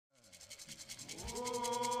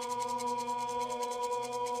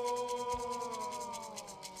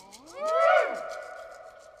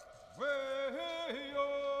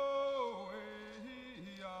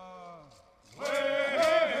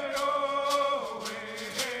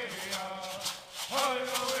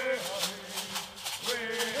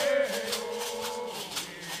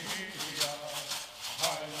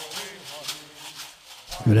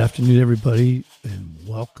Good afternoon, everybody, and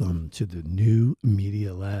welcome to the new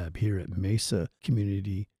Media Lab here at Mesa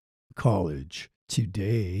Community College.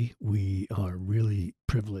 Today, we are really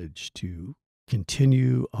privileged to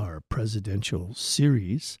continue our presidential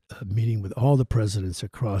series, meeting with all the presidents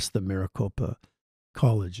across the Maricopa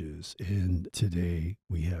colleges. And today,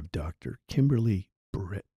 we have Dr. Kimberly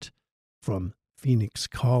Britt from Phoenix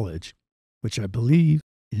College, which I believe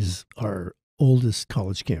is our oldest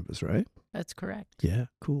college campus, right? That's correct. Yeah,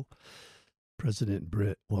 cool. President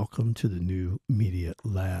Britt, welcome to the new Media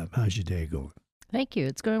Lab. How's your day going? Thank you.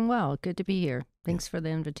 It's going well. Good to be here. Thanks for the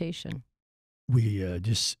invitation. We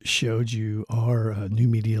just showed you our new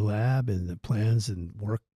Media Lab and the plans and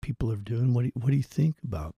work people are doing. What do you think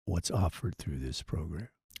about what's offered through this program?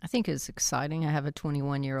 I think it's exciting. I have a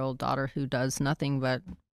 21-year-old daughter who does nothing but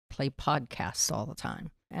play podcasts all the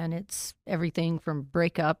time. And it's everything from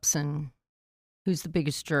breakups and who's the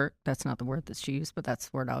biggest jerk. That's not the word that's used, but that's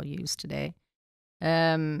the word I'll use today.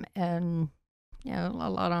 And, you know, a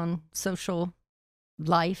lot on social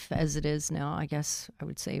life as it is now, I guess I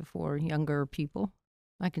would say for younger people.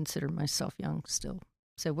 I consider myself young still.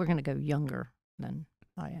 So we're going to go younger than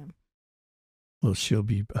I am. Well, she'll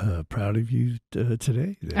be proud of you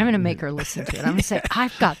today. I'm going to make her listen to it. I'm going to say,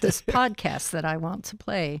 I've got this podcast that I want to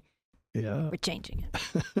play. Yeah. We're changing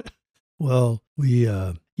it. Well, we've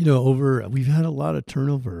had a lot of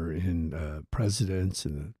turnover in presidents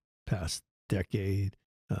in the past decade.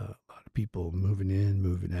 A lot of people moving in,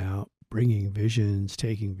 moving out, bringing visions,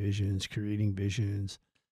 taking visions, creating visions.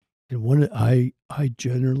 And I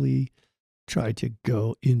generally try to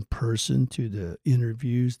go in person to the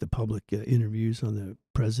interviews, the public interviews on the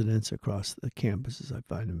presidents across the campuses. I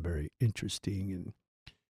find them very interesting,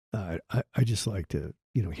 and I just like to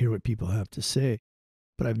hear what people have to say.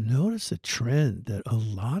 But I've noticed a trend that a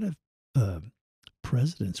lot of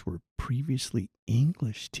presidents were previously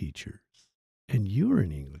English teachers. And you were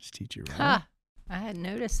an English teacher, right? Ha! I had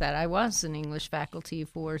noticed that. I was an English faculty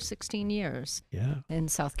for 16 years in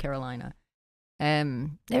South Carolina.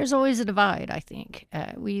 There's always a divide, I think.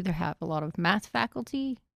 We either have a lot of math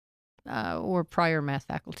faculty or prior math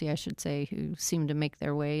faculty, I should say, who seem to make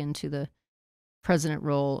their way into the president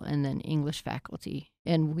role, and then English faculty.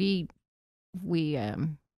 And we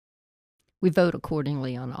vote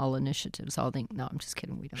accordingly on all initiatives. No, I'm just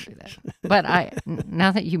kidding. We don't do that. But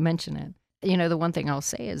now that you mention it, the one thing I'll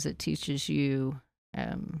say is it teaches you,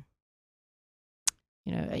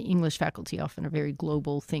 English faculty often are very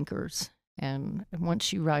global thinkers. And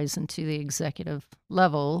once you rise into the executive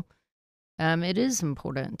level, it is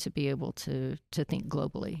important to be able to think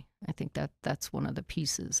globally. I think that's one of the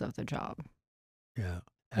pieces of the job. Yeah,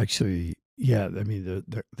 actually, yeah. I mean,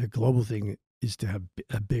 the global thing is to have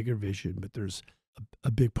a bigger vision, but there's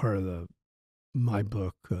a big part of my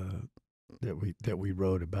book that we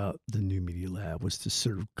wrote about the new Media Lab was to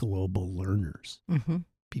serve global learners,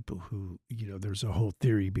 people who there's a whole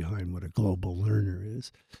theory behind what a global learner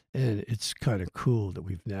is, and it's kind of cool that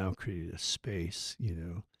we've now created a space,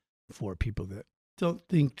 for people that don't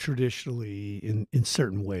think traditionally in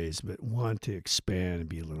certain ways, but want to expand and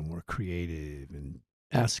be a little more creative and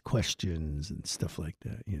ask questions and stuff like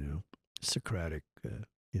that, Socratic,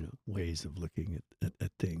 ways of looking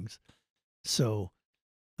at things. So,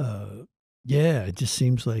 it just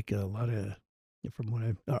seems like a lot of,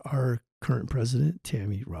 our current president,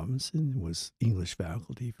 Tammy Robinson, was English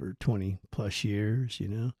faculty for 20 plus years,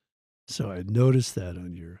 So I noticed that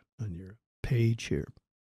on your page here.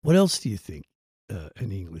 What else do you think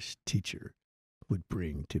an English teacher would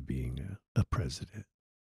bring to being a president?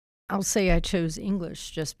 I'll say I chose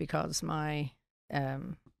English just because my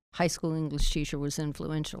high school English teacher was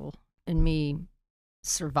influential in me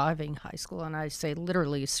surviving high school. And I say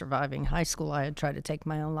literally surviving high school. I had tried to take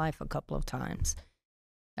my own life a couple of times.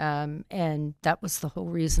 And that was the whole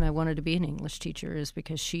reason I wanted to be an English teacher, is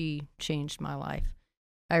because she changed my life.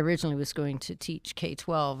 I originally was going to teach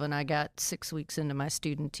K-12, and I got 6 weeks into my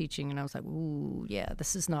student teaching, and I was like, ooh, yeah,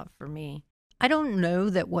 this is not for me. I don't know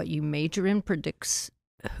that what you major in predicts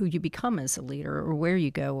who you become as a leader, or where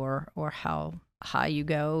you go, or how high you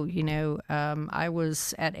go. I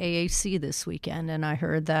was at AAC this weekend, and I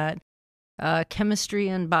heard that chemistry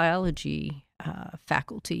and biology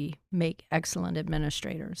faculty make excellent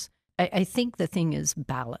administrators. I think the thing is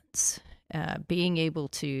balance, being able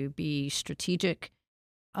to be strategic,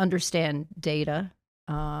 understand data.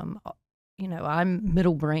 I'm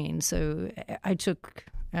middle brain, so I took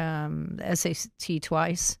the SAT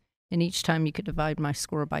twice, and each time you could divide my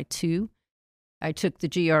score by 2. I took the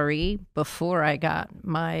GRE before I got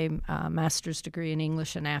my master's degree in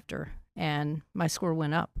English and after, and my score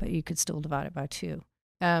went up, but you could still divide it by 2.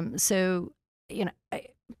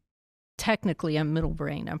 technically I'm middle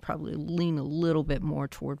brain. I probably lean a little bit more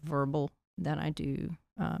toward verbal than I do,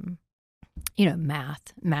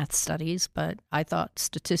 math studies. But I thought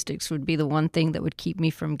statistics would be the one thing that would keep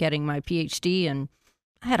me from getting my PhD. And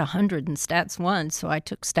I had 100 in stats 1, so I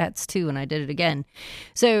took stats 2 and I did it again.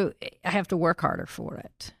 So I have to work harder for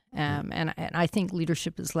it. And I think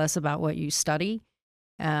leadership is less about what you study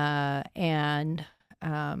and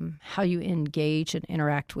how you engage and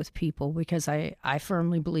interact with people, because I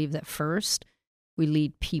firmly believe that first we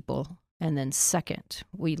lead people, and then second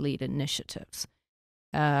we lead initiatives.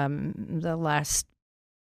 The last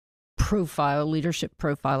leadership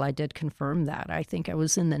profile I did confirm that. I think I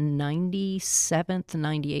was in the 97th,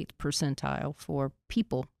 98th percentile for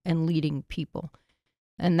people and leading people.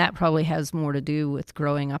 And that probably has more to do with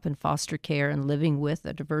growing up in foster care and living with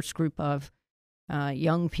a diverse group of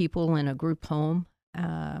young people in a group home.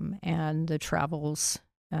 And the travels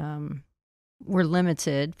were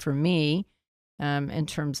limited for me in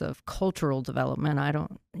terms of cultural development.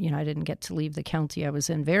 I didn't get to leave the county I was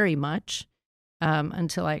in very much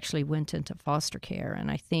until I actually went into foster care.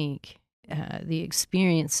 And I think the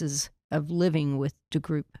experiences of living with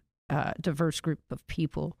diverse group of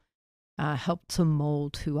people helped to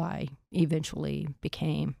mold who I eventually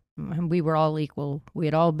became. And we were all equal. We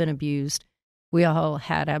had all been abused. We all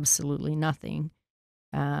had absolutely nothing.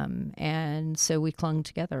 And so we clung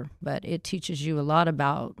together. But it teaches you a lot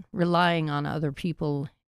about relying on other people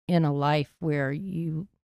in a life where you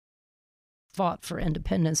fought for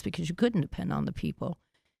independence because you couldn't depend on the people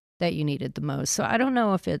that you needed the most. So I don't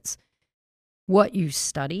know if it's what you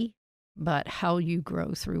study, but how you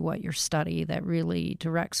grow through what you study that really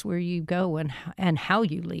directs where you go and how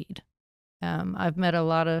you lead. I've met a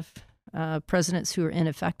lot of presidents who are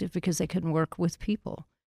ineffective because they couldn't work with people.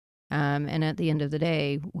 And at the end of the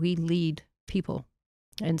day, we lead people.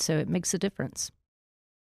 And so it makes a difference.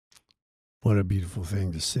 What a beautiful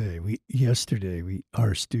thing to say. Yesterday,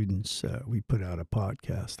 our students, we put out a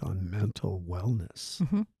podcast on mental wellness.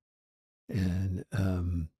 Mm-hmm. And,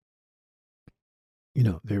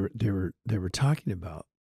 they were talking about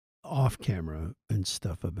off camera and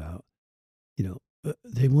stuff about,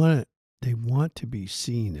 they want to be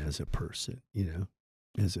seen as a person,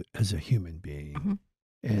 as a human being. Mm-hmm.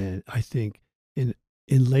 And I think in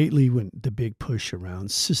lately, when the big push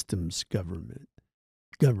around systems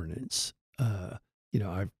governance,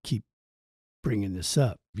 I keep bringing this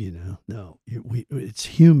up, no, it's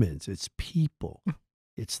humans, it's people.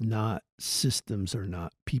 It's not systems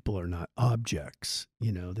people are not objects,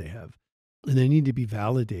 and they need to be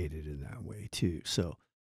validated in that way too. So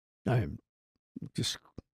I am just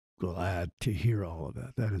glad to hear all of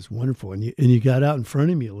that. That is wonderful. And you got out in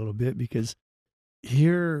front of me a little bit, because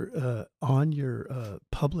here on your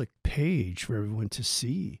public page for everyone to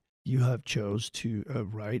see, you have chose to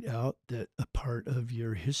write out that a part of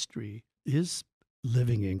your history is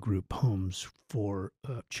living in group homes for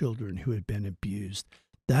children who had been abused.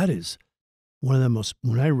 That is one of the most,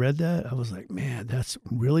 when I read that, I was like, man, that's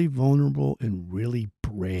really vulnerable and really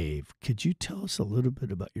brave. Could you tell us a little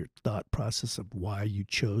bit about your thought process of why you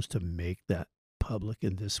chose to make that public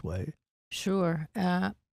in this way? Sure.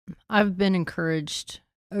 I've been encouraged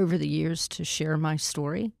over the years to share my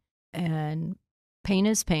story, and pain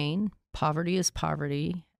is pain, poverty is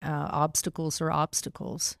poverty, obstacles are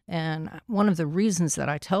obstacles. And one of the reasons that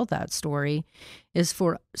I tell that story is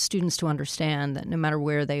for students to understand that no matter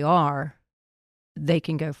where they are, they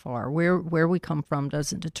can go far. Where we come from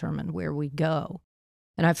doesn't determine where we go.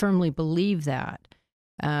 And I firmly believe that.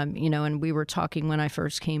 And we were talking when I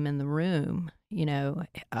first came in the room,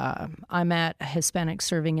 I'm at a Hispanic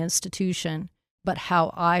serving institution, but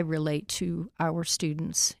how I relate to our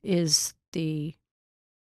students is the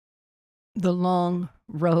long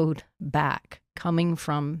road back, coming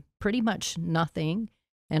from pretty much nothing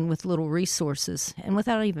and with little resources and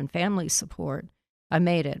without even family support. I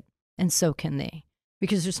made it, and so can they.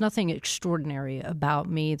 Because there's nothing extraordinary about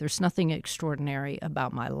me. There's nothing extraordinary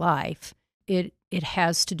about my life. It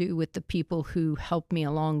has to do with the people who helped me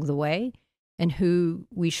along the way and who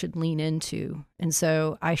we should lean into. And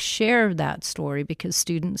so I share that story because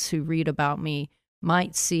students who read about me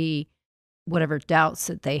might see whatever doubts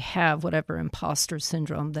that they have, whatever imposter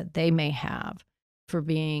syndrome that they may have for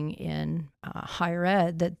being in higher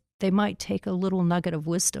ed, that they might take a little nugget of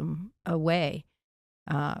wisdom away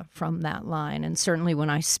from that line. And certainly when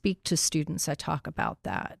I speak to students, I talk about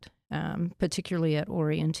that, particularly at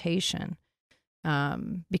orientation,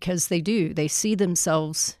 because they see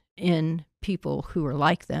themselves in people who are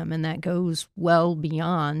like them, and that goes well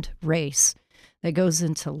beyond race. That goes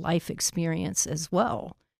into life experience as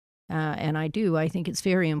well. And I think it's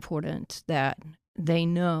very important that they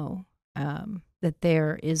know that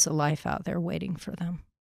there is a life out there waiting for them.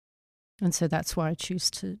 And so that's why I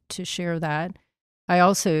choose to share that. I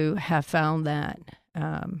also have found that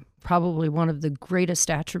probably one of the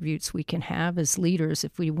greatest attributes we can have as leaders,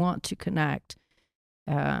 if we want to connect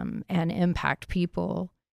and impact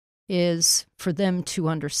people, is for them to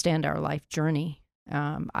understand our life journey.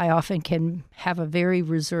 I often can have a very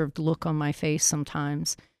reserved look on my face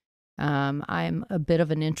sometimes. I'm a bit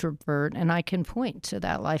of an introvert, and I can point to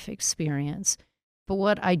that life experience. But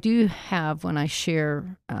what I do have when I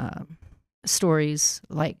share stories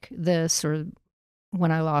like this, or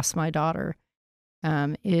when I lost my daughter,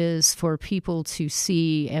 is for people to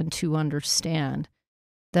see and to understand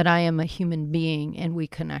that I am a human being and we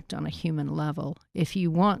connect on a human level. If you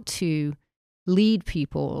want to lead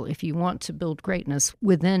people, if you want to build greatness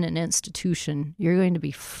within an institution, you're going to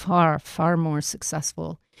be far, far more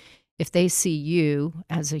successful if they see you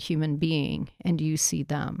as a human being and you see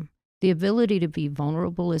them. The ability to be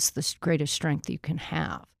vulnerable is the greatest strength you can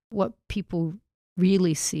have. What people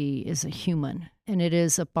really see is a human, and it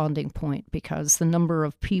is a bonding point, because the number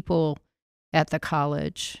of people at the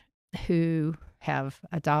college who have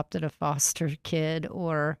adopted a foster kid,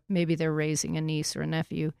 or maybe they're raising a niece or a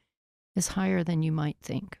nephew, is higher than you might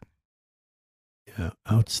think. Yeah,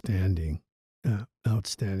 outstanding.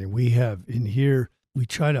 Outstanding. We have in here, we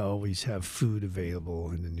try to always have food available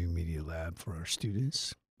in the New Media Lab for our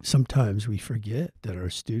students. Sometimes we forget that our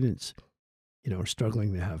students, are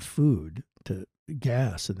struggling to have food, to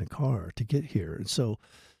gas in the car to get here. And so,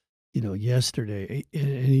 yesterday and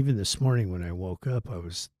even this morning when I woke up, I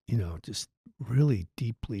was, just really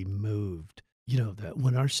deeply moved, that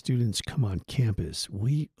when our students come on campus,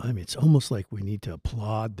 it's almost like we need to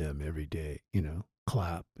applaud them every day,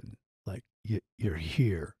 clap and like, you're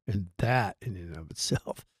here. And that in and of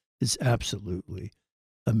itself is absolutely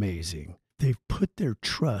amazing. They've put their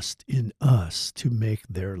trust in us to make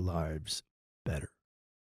their lives better.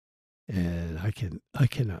 And I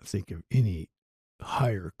cannot think of any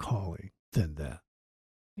higher calling than that.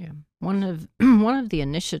 Yeah. One of the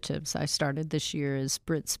initiatives I started this year is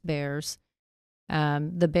Britt's Bears.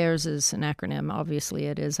 The Bears is an acronym. Obviously,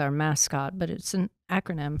 it is our mascot, but it's an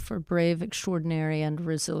acronym for Brave, Extraordinary, and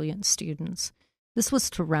Resilient Students. This was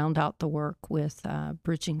to round out the work with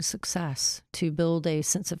Bridging Success, to build a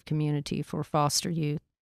sense of community for foster youth.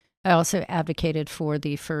 I also advocated for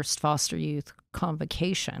the first foster youth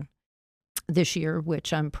convocation this year,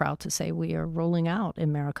 which I'm proud to say we are rolling out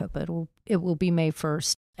in Maricopa. It will be May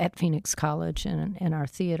 1st at Phoenix College in our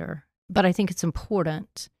theater. But I think it's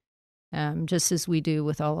important, just as we do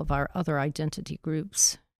with all of our other identity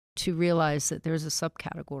groups, to realize that there's a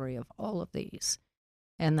subcategory of all of these.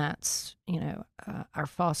 And that's, our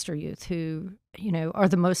foster youth who, are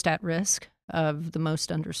the most at risk of the most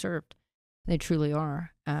underserved. They truly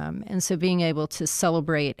are. And so being able to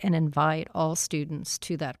celebrate and invite all students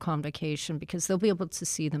to that convocation, because they'll be able to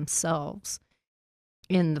see themselves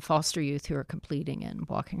in the foster youth who are completing and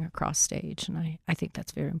walking across stage. And I think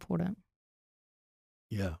that's very important.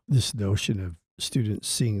 Yeah, this notion of students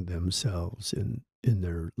seeing themselves in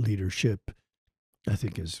their leadership, I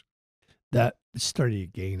think is that starting to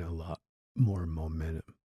gain a lot more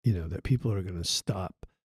momentum, that people are going to stop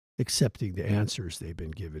accepting the answers they've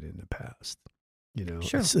been given in the past.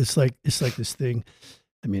 Sure. It's like this thing.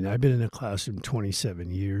 I mean, I've been in a classroom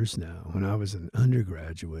 27 years now. When I was an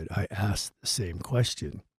undergraduate, I asked the same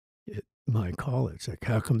question at my college, like,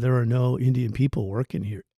 how come there are no Indian people working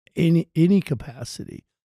here, any capacity?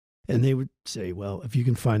 And they would say, well, if you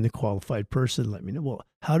can find the qualified person, let me know. Well,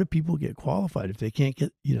 how do people get qualified if they can't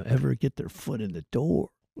get, ever get their foot in the door?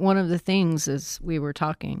 One of the things, as we were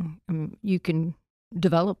talking, you can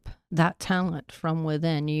develop that talent from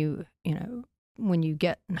within. When you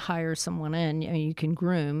get and hire someone in, you can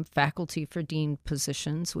groom faculty for dean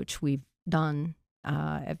positions, which we've done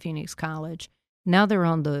at Phoenix College. Now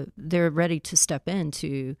they're ready to step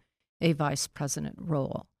into a vice president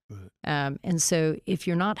role. Right. And so if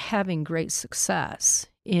you're not having great success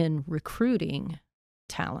in recruiting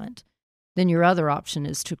talent, then your other option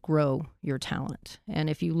is to grow your talent. And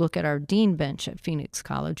if you look at our dean bench at Phoenix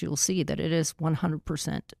College, you'll see that it is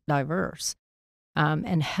 100% diverse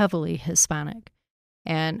and heavily Hispanic.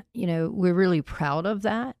 And, we're really proud of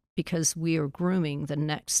that because we are grooming the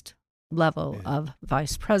next level of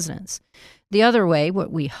vice presidents. The other way,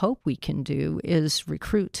 what we hope we can do is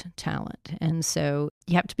recruit talent. And so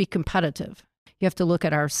you have to be competitive. You have to look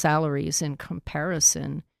at our salaries in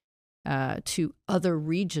comparison to other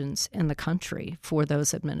regions in the country for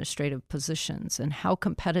those administrative positions, and how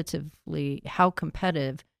competitive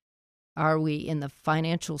are we in the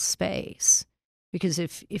financial space Because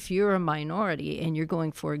if you're a minority and you're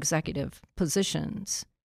going for executive positions,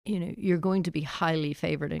 you're going to be highly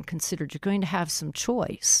favored and considered. You're going to have some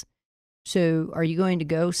choice. So are you going to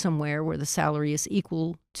go somewhere where the salary is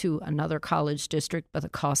equal to another college district, but the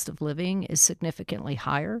cost of living is significantly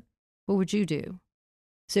higher? What would you do?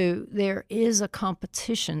 So there is a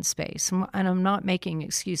competition space, and I'm not making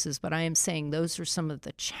excuses, but I am saying those are some of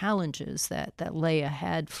the challenges that lay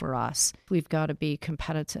ahead for us. We've got to be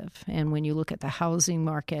competitive. And when you look at the housing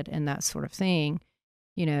market and that sort of thing,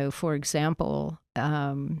 for example,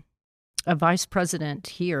 a vice president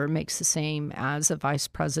here makes the same as a vice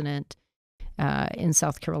president in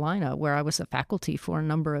South Carolina, where I was a faculty for a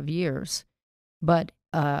number of years. But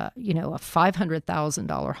a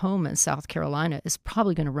 $500,000 home in South Carolina is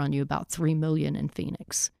probably going to run you about $3 million in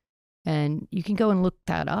Phoenix. And you can go and look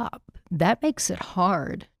that up. That makes it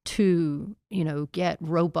hard to, get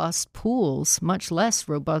robust pools, much less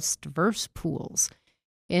robust, diverse pools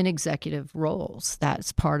in executive roles.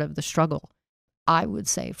 That's part of the struggle, I would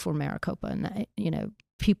say, for Maricopa. And,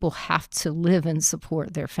 people have to live and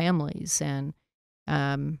support their families. And,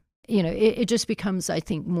 it just becomes, I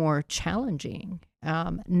think, more challenging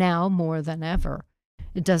now more than ever.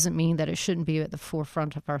 It doesn't mean that it shouldn't be at the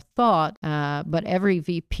forefront of our thought, but every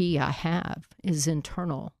VP I have is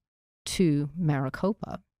internal to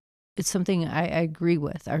Maricopa. It's something I agree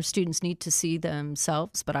with. Our students need to see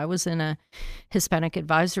themselves, but I was in a Hispanic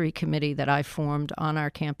advisory committee that I formed on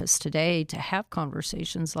our campus today to have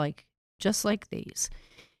conversations just like these.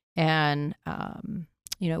 And,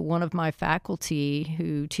 one of my faculty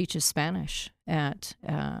who teaches Spanish at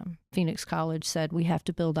Phoenix College said we have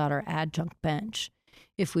to build out our adjunct bench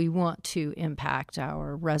if we want to impact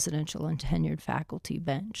our residential and tenured faculty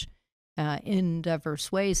bench in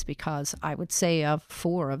diverse ways, because I would say of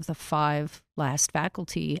 4 of the 5 last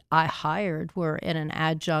faculty I hired were in an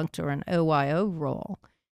adjunct or an OYO role.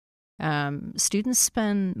 Students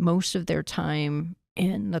spend most of their time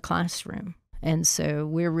in the classroom. And so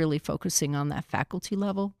we're really focusing on that faculty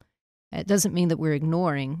level. It doesn't mean that we're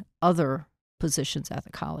ignoring other positions at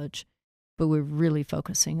the college, but we're really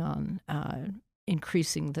focusing on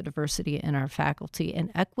increasing the diversity in our faculty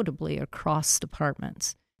and equitably across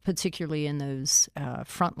departments, particularly in those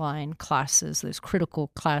frontline classes, those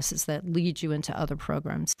critical classes that lead you into other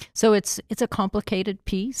programs. So it's a complicated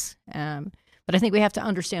piece, but I think we have to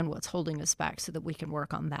understand what's holding us back so that we can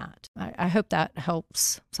work on that. I hope that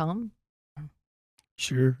helps some.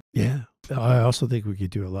 Sure. Yeah. I also think we could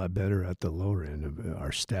do a lot better at the lower end of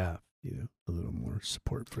our staff, a little more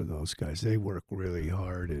support for those guys. They work really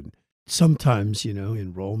hard, and sometimes,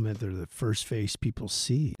 enrollment, they're the first face people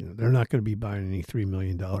see. They're not going to be buying any $3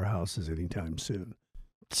 million houses anytime soon.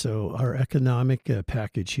 So our economic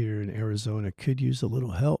package here in Arizona could use a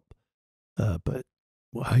little help. But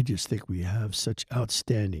I just think we have such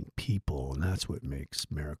outstanding people, and that's what makes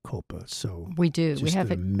Maricopa so. We do. We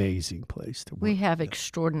have an amazing place to work. We have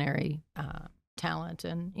extraordinary talent,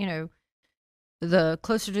 and the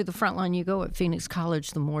closer to the front line you go at Phoenix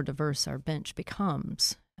College, the more diverse our bench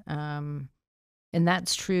becomes, and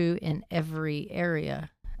that's true in every area.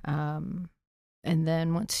 And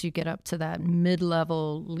then once you get up to that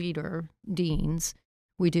mid-level leader, deans,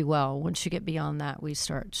 we do well. Once you get beyond that, we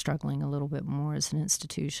start struggling a little bit more as an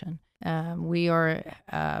institution. We are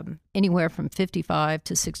anywhere from 55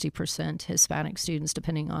 to 60% Hispanic students,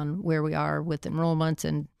 depending on where we are with enrollment,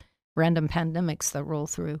 and random pandemics that roll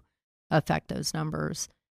through affect those numbers.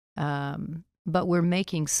 But we're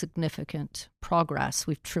making significant progress.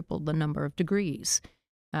 We've tripled the number of degrees.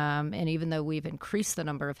 And even though we've increased the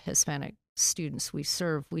number of Hispanic students we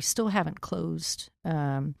serve, we still haven't closed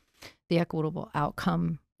the equitable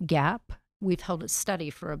outcome gap. We've held it steady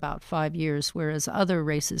for about 5 years, whereas other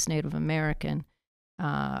races, Native American,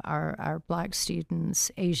 our Black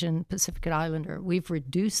students, Asian, Pacific Islander, we've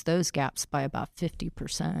reduced those gaps by about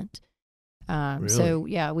 50%. Really? So,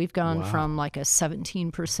 yeah, we've gone from like a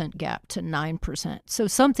 17% gap to 9%. So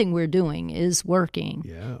something we're doing is working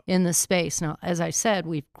in the space. Now, as I said,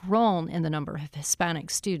 we've grown in the number of Hispanic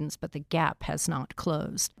students, but the gap has not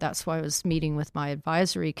closed. That's why I was meeting with my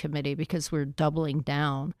advisory committee, because we're doubling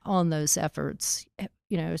down on those efforts.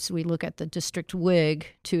 So we look at the district WIG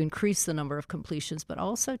to increase the number of completions, but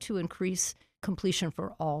also to increase completion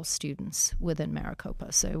for all students within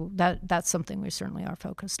Maricopa. So that's something we certainly are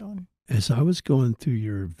focused on. As I was going through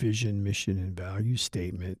your vision, mission, and value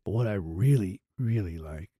statement, what I really, really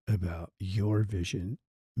like about your vision,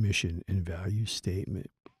 mission, and value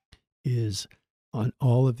statement is on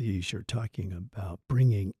all of these, you're talking about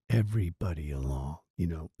bringing everybody along,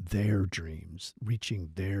 their dreams, reaching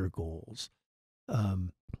their goals.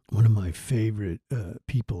 one of my favorite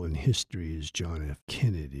people in history is John F.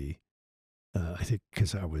 Kennedy. I think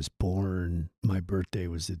because I was born, my birthday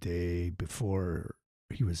was the day before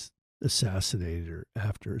he was assassinated or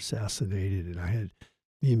after assassinated. And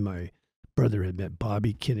me and my brother had met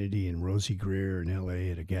Bobby Kennedy and Rosie Greer in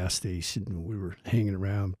LA at a gas station. And we were hanging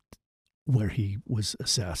around where he was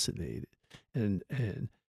assassinated. And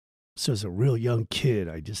so as a real young kid,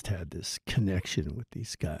 I just had this connection with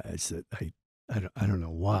these guys that I don't know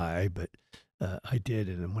why, but I did.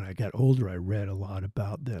 And then when I got older, I read a lot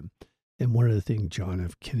about them. And one of the things John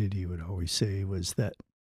F. Kennedy would always say was that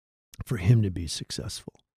for him to be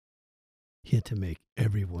successful, he had to make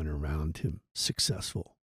everyone around him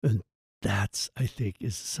successful. And that's, I think,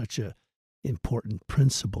 is such a important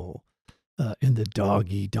principle in the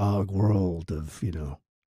dog-eat-dog world of,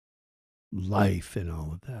 life and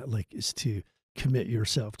all of that, like, is to commit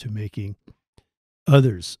yourself to making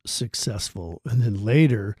others successful. And then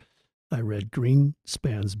later, I read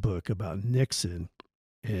Greenspan's book about Nixon.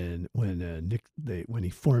 And when he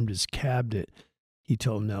formed his cabinet, he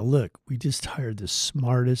told him, now look, we just hired the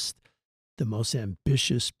smartest, the most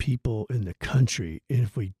ambitious people in the country. And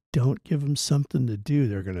if we don't give them something to do,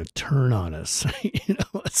 they're going to turn on us.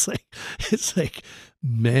 It's like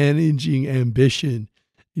managing ambition,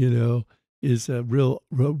 is a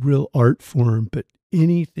real art form. But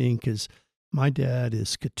anything, because my dad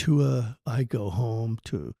is Katua, I go home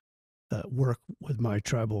to work with my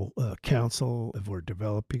tribal council, and we're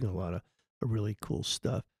developing a lot of really cool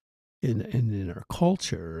stuff in our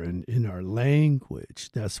culture and in our language.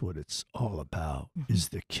 That's what it's all about, is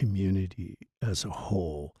the community as a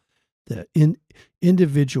whole. That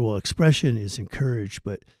individual expression is encouraged,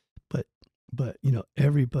 but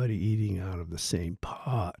everybody eating out of the same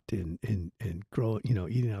pot and growing,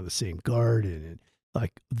 eating out of the same garden, and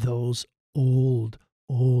like those old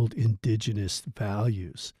indigenous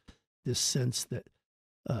values. This sense that,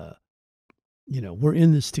 we're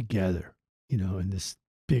in this together, in this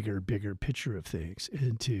bigger picture of things,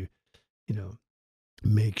 and to,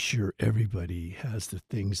 make sure everybody has the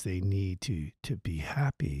things they need to be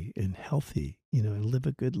happy and healthy, and live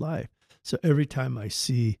a good life. So every time I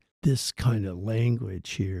see this kind of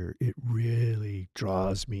language here, it really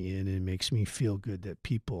draws me in and makes me feel good that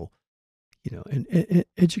people, and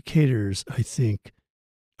educators, I think,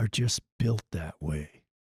 are just built that way.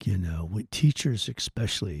 With teachers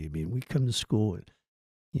especially. I mean, we come to school and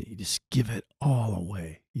you just give it all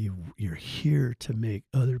away. You're here to make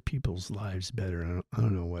other people's lives better. I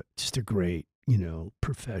don't know what, just a great,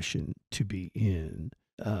 profession to be in.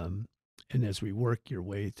 And as we work your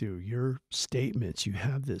way through your statements, you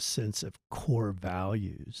have this sense of core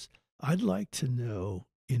values. I'd like to know,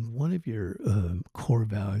 in one of your core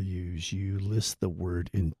values, you list the word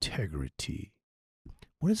integrity.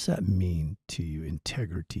 What does that mean to you,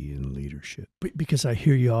 integrity in leadership? Because I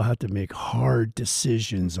hear you all have to make hard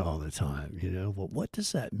decisions all the time, Well, what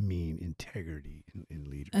does that mean, integrity in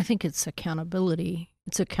leadership? I think it's accountability.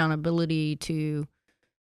 It's accountability to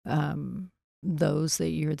those that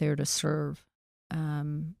you're there to serve.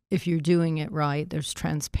 If you're doing it right, there's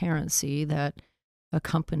transparency that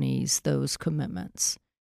accompanies those commitments,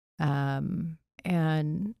 and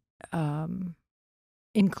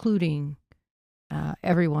including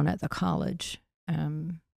everyone at the college.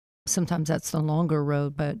 Sometimes that's the longer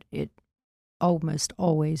road, but it almost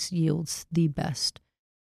always yields the best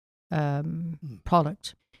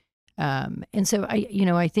product. And so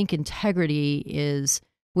I think integrity is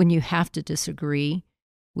when you have to disagree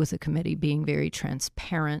with a committee, being very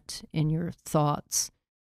transparent in your thoughts,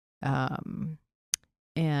 and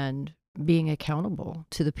being accountable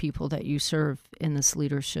to the people that you serve in this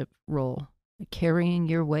leadership role, carrying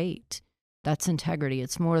your weight. That's integrity.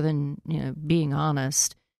 It's more than, being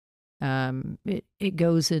honest. It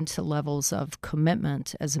goes into levels of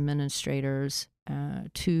commitment as administrators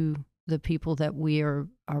to the people that we are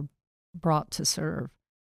brought to serve,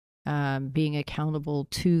 being accountable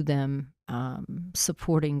to them,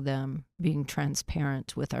 supporting them, being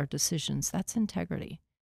transparent with our decisions. That's integrity.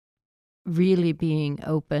 Really being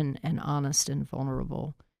open and honest and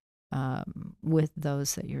vulnerable with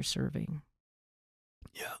those that you're serving.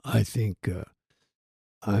 Yeah, I think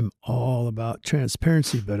I'm all about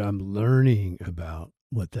transparency, but I'm learning about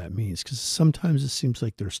what that means, because sometimes it seems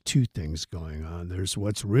like there's two things going on. There's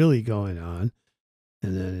what's really going on,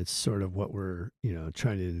 and then it's sort of what we're,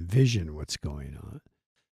 trying to envision what's going on.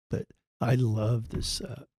 But I love this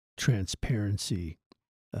transparency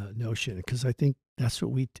notion, because I think that's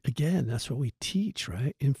what we teach,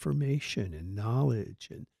 right? Information and knowledge,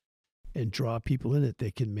 and draw people in that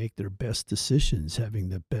they can make their best decisions, having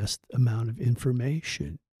the best amount of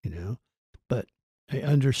information, But I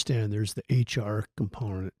understand there's the HR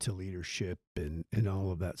component to leadership and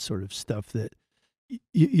all of that sort of stuff that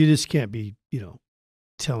you just can't be,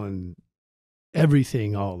 telling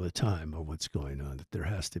everything all the time of what's going on, that there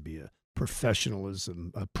has to be a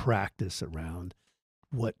professionalism, a practice around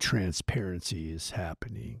what transparency is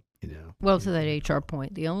happening. Well, to that HR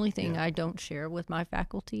point, the only thing Yeah. I don't share with my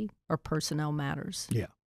faculty are personnel matters. Yeah.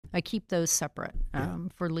 I keep those separate Yeah.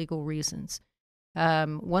 for legal reasons.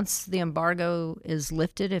 Once the embargo is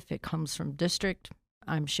lifted, if it comes from district,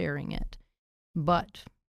 I'm sharing it. But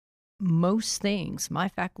most things, my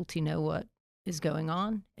faculty know what is going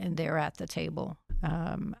on, and they're at the table.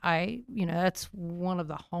 That's one of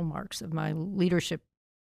the hallmarks of my leadership.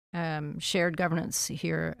 Shared governance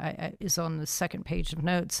here is on the second page of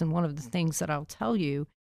notes, and one of the things that I'll tell you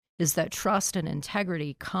is that trust and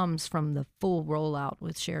integrity comes from the full rollout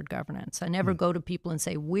with shared governance. I never go to people and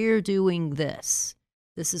say, we're doing this.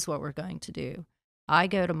 This is what we're going to do. I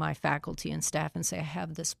go to my faculty and staff and say, I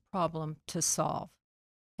have this problem to solve,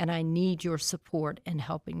 and I need your support in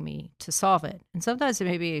helping me to solve it. And sometimes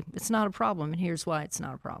maybe it's not a problem, and here's why it's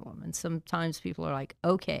not a problem. And sometimes people are like,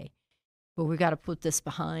 okay, but we've got to put this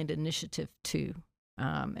behind initiative 2.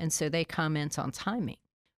 And so they comment on timing.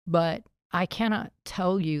 But I cannot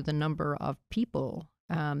tell you the number of people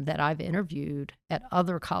that I've interviewed at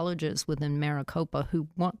other colleges within Maricopa who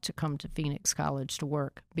want to come to Phoenix College to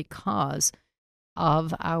work because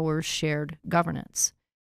of our shared governance.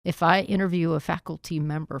 If I interview a faculty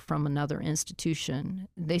member from another institution,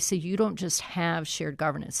 they say you don't just have shared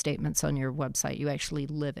governance statements on your website, you actually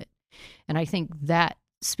live it. And I think that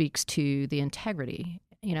speaks to the integrity.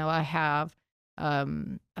 I have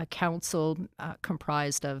a council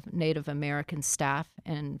comprised of Native American staff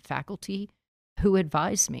and faculty who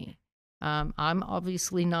advise me. I'm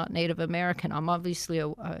obviously not Native American. I'm obviously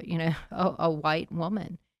a white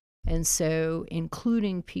woman, and so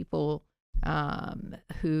including people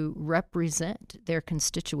who represent their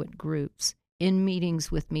constituent groups in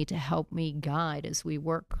meetings with me to help me guide as we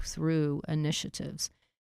work through initiatives.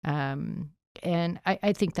 And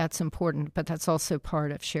I think that's important, but that's also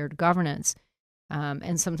part of shared governance.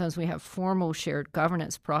 And sometimes we have formal shared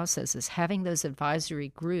governance processes, having those advisory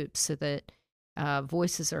groups so that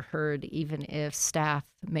voices are heard, even if staff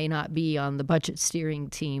may not be on the budget steering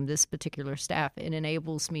team, this particular staff. It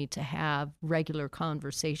enables me to have regular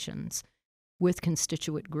conversations with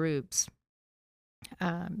constituent groups,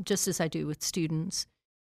 just as I do with students.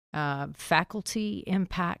 Faculty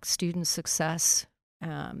impact student success.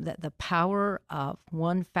 That the power of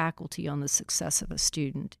one faculty on the success of a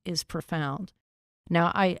student is profound.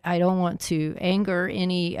 Now, I don't want to anger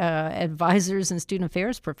any advisors and student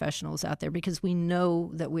affairs professionals out there because we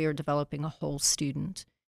know that we are developing a whole student.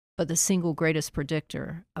 But the single greatest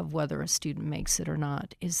predictor of whether a student makes it or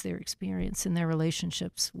not is their experience and their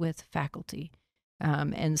relationships with faculty.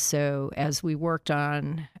 And so as we worked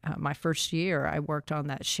on my first year, I worked on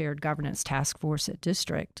that shared governance task force at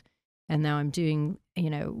district. And now I'm doing,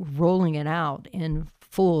 rolling it out in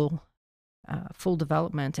full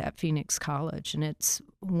development at Phoenix College. And it's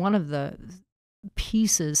one of the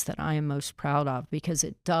pieces that I am most proud of because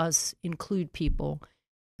it does include people.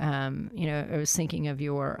 I was thinking of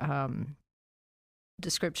your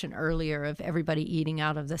description earlier of everybody eating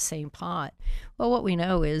out of the same pot. Well, what we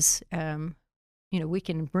know is, we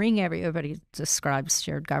can bring everybody describes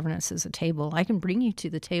shared governance as a table. I can bring you to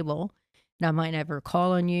the table. Now, I might never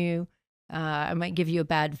call on you. I might give you a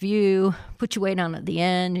bad view, put you way down at the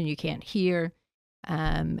end and you can't hear.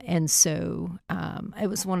 And so it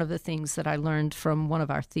was one of the things that I learned from one of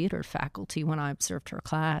our theater faculty when I observed her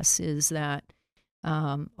class is that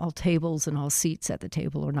all tables and all seats at the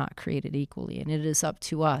table are not created equally. And it is up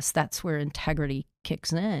to us. That's where integrity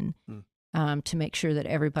kicks in to make sure that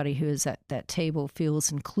everybody who is at that table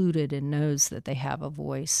feels included and knows that they have a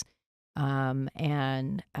voice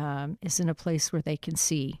and is in a place where they can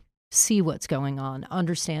see what's going on,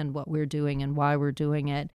 understand what we're doing and why we're doing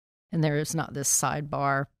it. And there is not this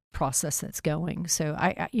sidebar process that's going. So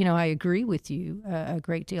I agree with you a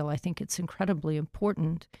great deal. I think it's incredibly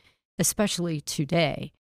important, especially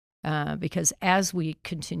today, because as we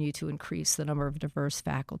continue to increase the number of diverse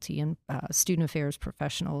faculty and student affairs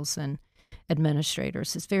professionals and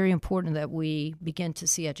administrators, it's very important that we begin to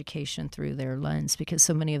see education through their lens because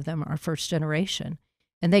so many of them are first generation.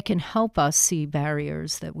 And they can help us see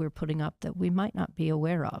barriers that we're putting up that we might not be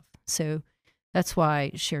aware of. So that's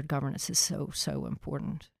why shared governance is so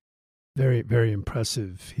important. Very, very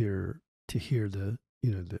impressive here to hear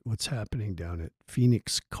what's happening down at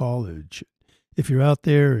Phoenix College. If you're out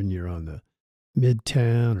there and you're on the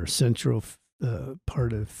Midtown or Central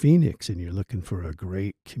part of Phoenix and you're looking for a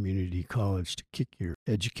great community college to kick your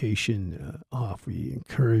education off, we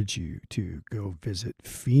encourage you to go visit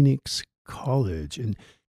Phoenix College in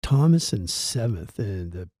Thomas and 7th.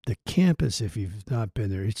 And the campus, if you've not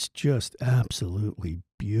been there, it's just absolutely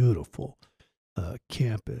beautiful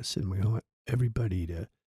campus. And we want everybody to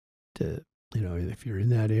if you're in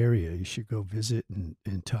that area, you should go visit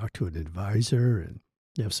and talk to an advisor. And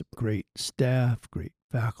they have some great staff, great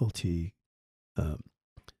faculty.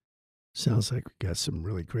 Sounds like we got some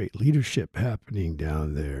really great leadership happening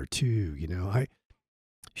down there too.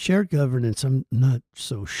 Shared governance, I'm not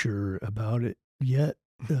so sure about it yet,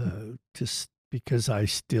 just because I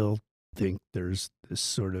still think there's this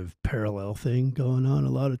sort of parallel thing going on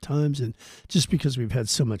a lot of times, and just because we've had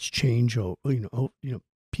so much change,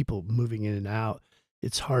 people moving in and out,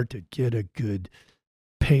 it's hard to get a good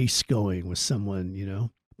pace going with someone.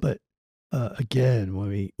 But again,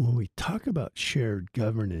 when we talk about shared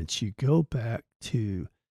governance, you go back to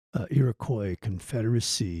Iroquois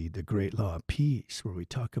Confederacy, the Great Law of Peace, where we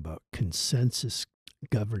talk about consensus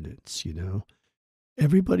governance.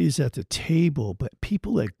 Everybody's at the table, but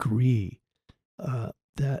people agree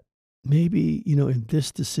that maybe in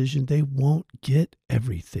this decision they won't get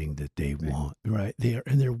everything that they want, right?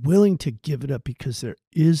 They're willing to give it up because there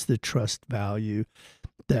is the trust value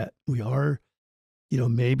that we are.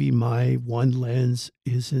 Maybe my one lens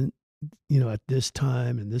isn't, at this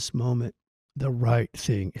time and this moment, the right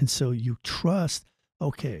thing. And so you trust,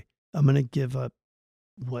 okay, I'm going to give up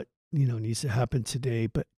what, needs to happen today,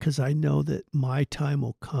 but because I know that my time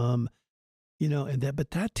will come,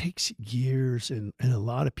 but that takes years and a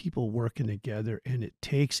lot of people working together, and it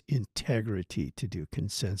takes integrity to do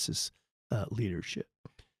consensus leadership,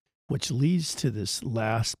 which leads to this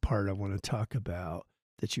last part I want to talk about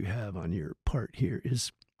that you have on your part here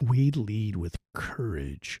is we lead with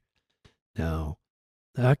courage. Now,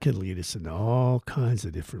 that can lead us in all kinds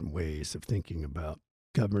of different ways of thinking about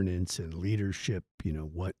governance and leadership.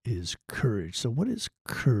 What is courage? So what is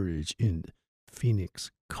courage in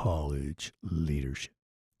Phoenix College leadership?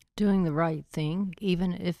 Doing the right thing,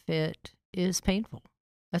 even if it is painful.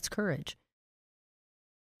 That's courage.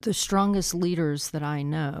 The strongest leaders that I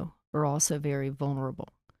know are also very vulnerable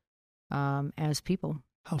as people.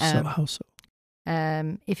 How so?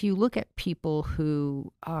 If you look at people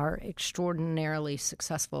who are extraordinarily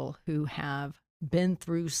successful, who have been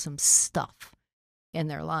through some stuff in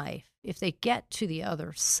their life, if they get to the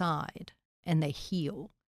other side and they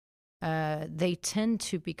heal, they tend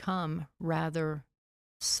to become rather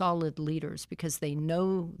solid leaders because they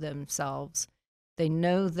know themselves, they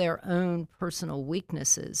know their own personal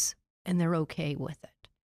weaknesses, and they're okay with it.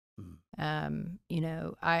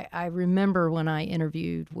 I remember when I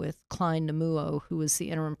interviewed with Klein Namuo, who was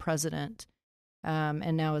the interim president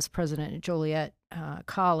and now is president at Joliet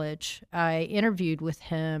College. I interviewed with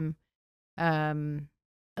him a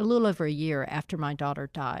little over a year after my daughter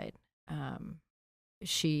died.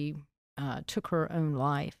 She took her own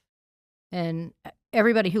life. And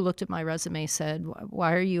everybody who looked at my resume said,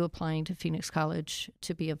 why are you applying to Phoenix College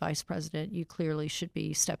to be a vice president? You clearly should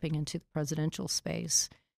be stepping into the presidential space.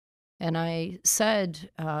 And I said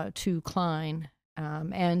to Klein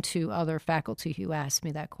and to other faculty who asked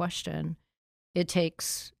me that question, it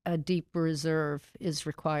takes a deep reserve is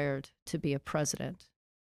required to be a president.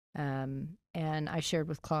 And I shared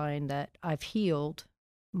with Klein that I've healed,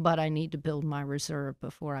 but I need to build my reserve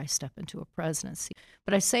before I step into a presidency.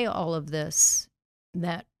 But I say all of this,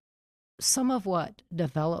 that some of what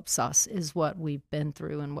develops us is what we've been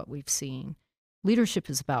through and what we've seen. Leadership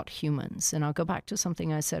is about humans. And I'll go back to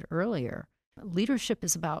something I said earlier. Leadership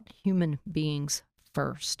is about human beings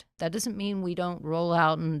first. That doesn't mean we don't roll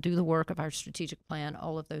out and do the work of our strategic plan,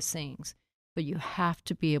 all of those things. But you have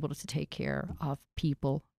to be able to take care of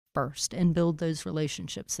people first and build those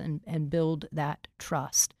relationships and build that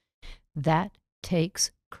trust. That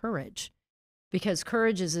takes courage, because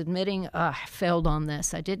courage is admitting, I failed on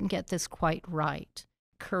this. I didn't get this quite right.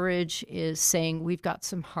 Courage is saying we've got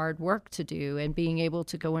some hard work to do and being able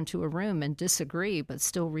to go into a room and disagree, but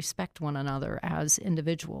still respect one another as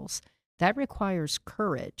individuals. That requires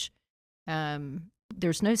courage.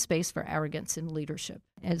 There's no space for arrogance in leadership,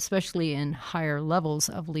 especially in higher levels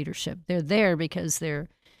of leadership. They're there because they're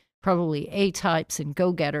probably A-types and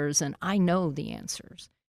go-getters, and I know the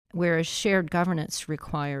answers. Whereas shared governance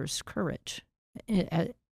requires courage.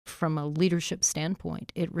 From a leadership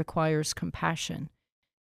standpoint, it requires compassion.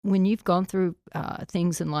 When you've gone through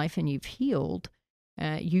things in life and you've healed,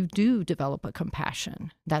 you do develop a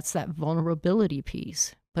compassion. That's that vulnerability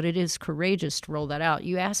piece. But it is courageous to roll that out.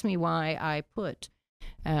 You asked me why I put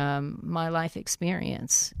my life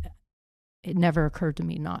experience. it never occurred to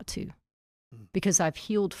me not to, because I've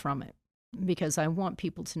healed from it, because I want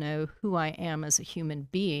people to know who I am as a human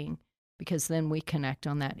being, because then we connect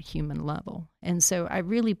on that human level. And so I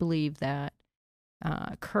really believe that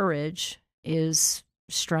courage is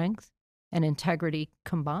strength and integrity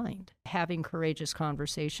combined. Having courageous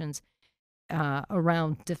conversations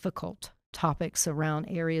around difficult topics, around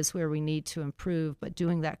areas where we need to improve, but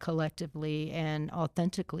doing that collectively and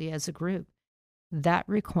authentically as a group, that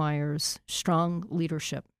requires strong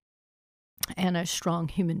leadership and a strong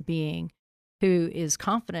human being who is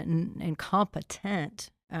confident and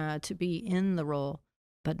competent to be in the role,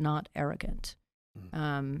 but not arrogant.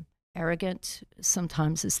 Arrogant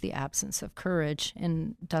sometimes is the absence of courage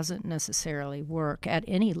and doesn't necessarily work at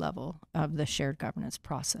any level of the shared governance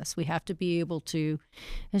process. We have to be able to,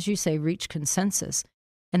 as you say, reach consensus.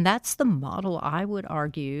 And that's the model, I would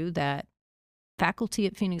argue, that faculty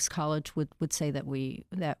at Phoenix College would say that we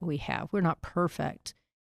have. We're not perfect,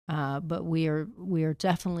 but we are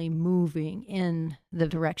definitely moving in the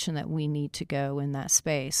direction that we need to go in that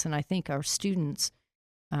space. And I think our students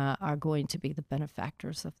are going to be the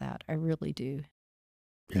benefactors of that. I really do.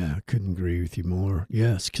 Yeah, I couldn't agree with you more.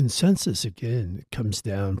 Yes, consensus, again, it comes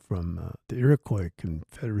down from the Iroquois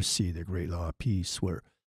Confederacy, the Great Law of Peace, where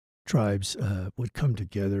tribes would come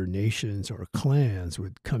together, nations or clans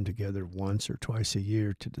would come together once or twice a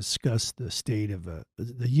year to discuss the state of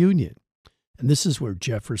the Union. And this is where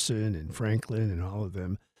Jefferson and Franklin and all of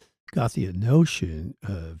them got the notion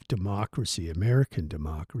of democracy, American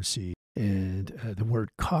democracy. And the word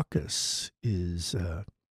caucus is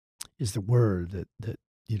the word that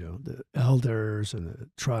the elders and the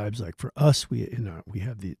tribes, like for us, we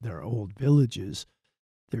have our old villages.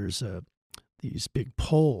 There's these big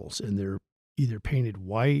poles, and they're either painted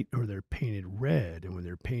white or they're painted red. And when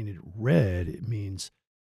they're painted red, it means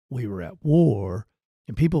we were at war.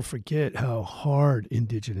 And people forget how hard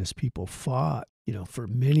indigenous people fought, for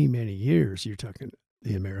many, many years. You're talking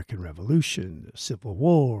the American Revolution, the Civil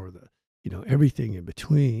War, everything in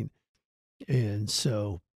between. And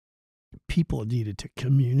so people needed to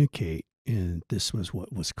communicate, and this was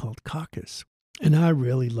what was called caucus. And I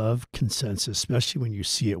really love consensus, especially when you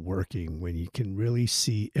see it working, when you can really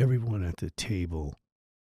see everyone at the table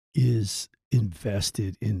is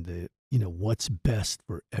invested in the, what's best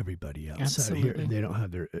for everybody outside Absolutely. here. And they don't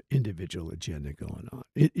have their individual agenda going on.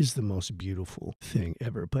 It is the most beautiful thing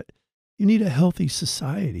ever. But you need a healthy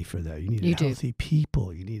society for that. You need healthy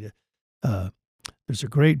people. You need there's a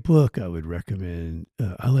great book I would recommend.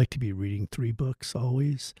 I like to be reading 3 books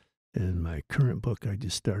always. And my current book I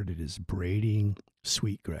just started is Braiding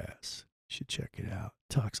Sweetgrass. You should check it out.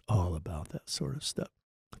 It talks all about that sort of stuff.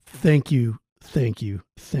 Thank you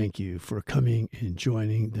for coming and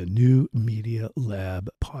joining the New Media Lab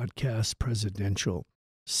podcast presidential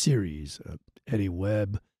series. Eddie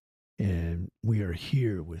Webb, and we are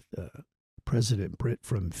here with President Britt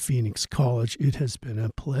from Phoenix College. It has been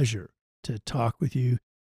a pleasure to talk with you.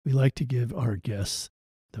 We like to give our guests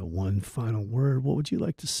the one final word. What would you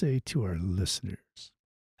like to say to our listeners?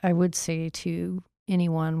 I would say to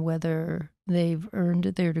anyone, whether they've earned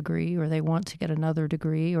their degree or they want to get another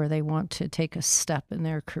degree or they want to take a step in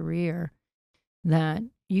their career, that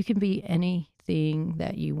you can be anything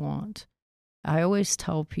that you want. I always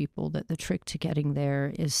tell people that the trick to getting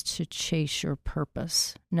there is to chase your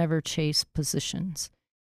purpose, never chase positions.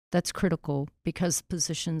 That's critical because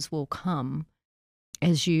positions will come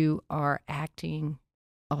as you are acting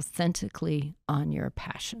authentically on your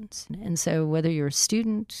passions. And so whether you're a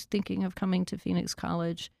student thinking of coming to Phoenix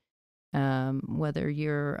College, whether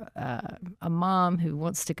you're a mom who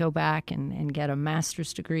wants to go back and get a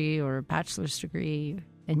master's degree or a bachelor's degree,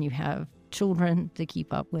 and you have children to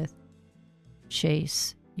keep up with,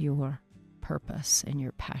 chase your purpose and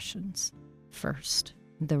your passions first.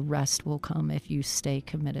 The rest will come if you stay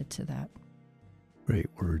committed to that. Great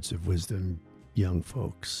words of wisdom, young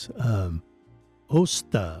folks.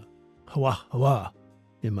 Osta, hawa hawa.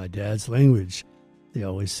 In my dad's language, they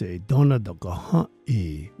always say, Dona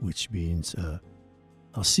dogaha'i, which means,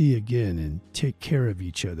 I'll see you again, and take care of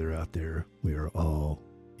each other out there. We are all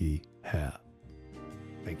we have.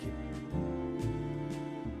 Thank you.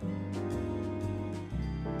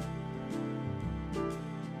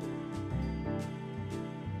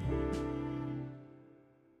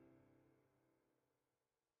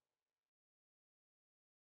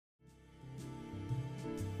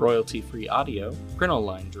 Royalty-free audio,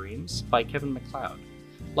 Crinoline Dreams by Kevin MacLeod.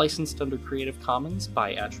 Licensed under Creative Commons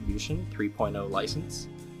by Attribution 3.0 license.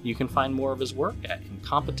 You can find more of his work at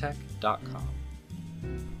incompetech.com.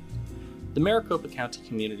 The Maricopa County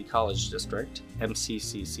Community College District,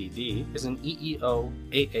 MCCCD, is an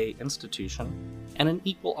EEO-AA institution and an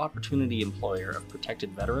equal opportunity employer of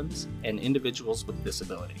protected veterans and individuals with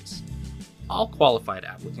disabilities. All qualified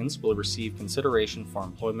applicants will receive consideration for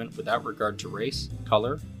employment without regard to race,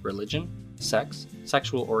 color, religion, sex,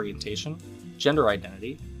 sexual orientation, gender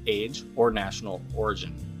identity, age, or national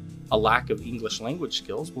origin. A lack of English language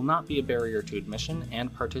skills will not be a barrier to admission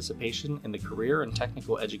and participation in the career and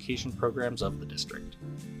technical education programs of the district.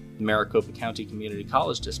 The Maricopa County Community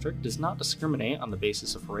College District does not discriminate on the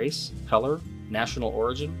basis of race, color, national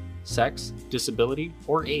origin, sex, disability,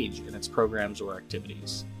 or age in its programs or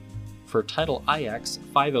activities. For Title IX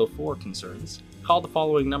 504 concerns, call the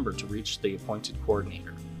following number to reach the appointed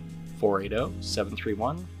coordinator: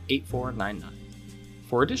 480-731-8499.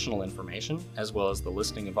 For additional information, as well as the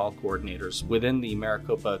listing of all coordinators within the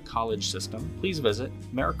Maricopa College system, please visit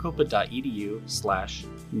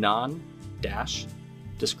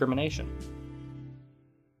maricopa.edu/non-discrimination.